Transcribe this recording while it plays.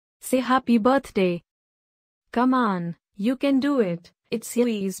say happy birthday. Come on, you can do it. It's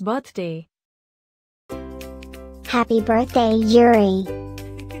Yuri's birthday. Happy birthday, Jüri.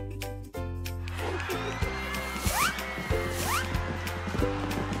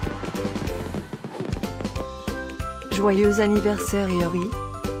 Joyeux anniversaire, Jüri.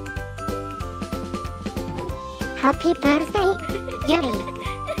 Happy birthday, Jüri.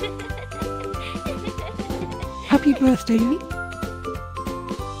 Happy birthday, Jüri.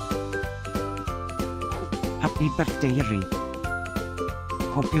 Happy birthday, Jüri.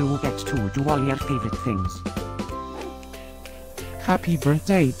 Hope you get to do all your favorite things. Happy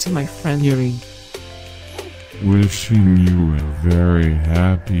birthday to my friend Jüri. Wishing you a very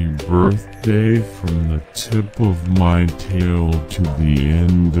happy birthday from the tip of my tail to the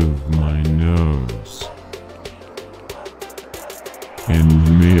end of my nose.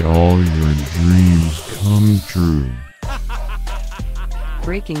 And may all your dreams come true.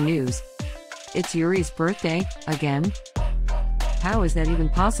 Breaking news. It's Jüri's birthday, again? How is that even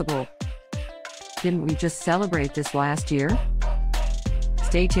possible? Didn't we just celebrate this last year?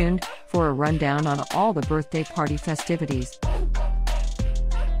 Stay tuned for a rundown on all the birthday party festivities.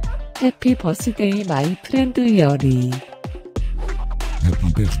 Happy birthday, my friend Jüri.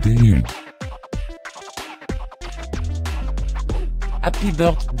 Happy birthday. Happy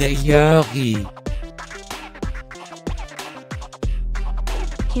birthday, Jüri.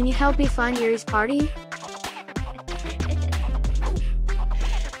 Can you help me find Jüri's party?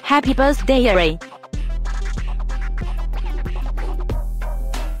 Happy birthday, Jüri.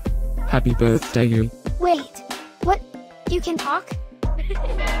 Happy birthday, Jüri. Wait, what? You can talk?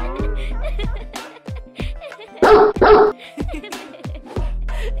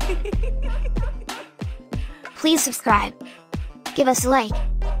 Please subscribe, give us a like,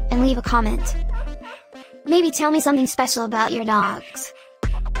 and leave a comment. Maybe tell me something special about your dogs.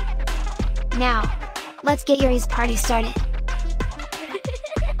 Now, let's get Jüri's party started.